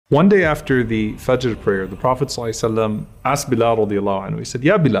One day after the Fajr prayer, the Prophet ﷺ asked Bilal radiallahu anhu, he said,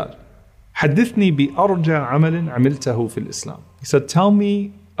 Ya Bilal, حدثني بأرجى عمل عملته في الإسلام. He said, tell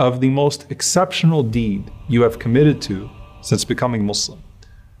me of the most exceptional deed you have committed to since becoming Muslim,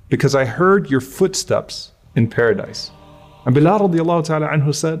 because I heard your footsteps in paradise. And Bilal radiallahu ta'ala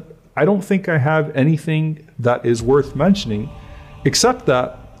anhu said, I don't think I have anything that is worth mentioning, except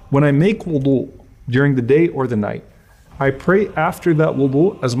that when I make wudu during the day or the night, I pray after that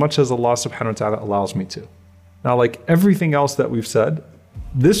wudu as much as Allah subhanahu wa ta'ala allows me to. Now, like everything else that we've said,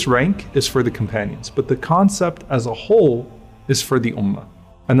 this rank is for the companions, but the concept as a whole is for the ummah.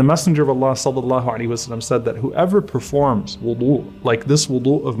 And the Messenger of Allah sallallahu alaihi wasallam said that whoever performs wudu like this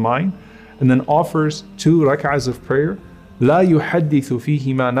wudu of mine, and then offers 2 rak'ahs of prayer, لا يحدث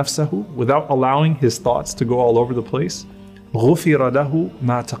فيهما نفسه, without allowing his thoughts to go all over the place, غفر له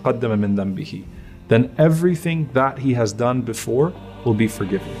ما تقدم من ذنبه, then everything that he has done before will be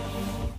forgiven.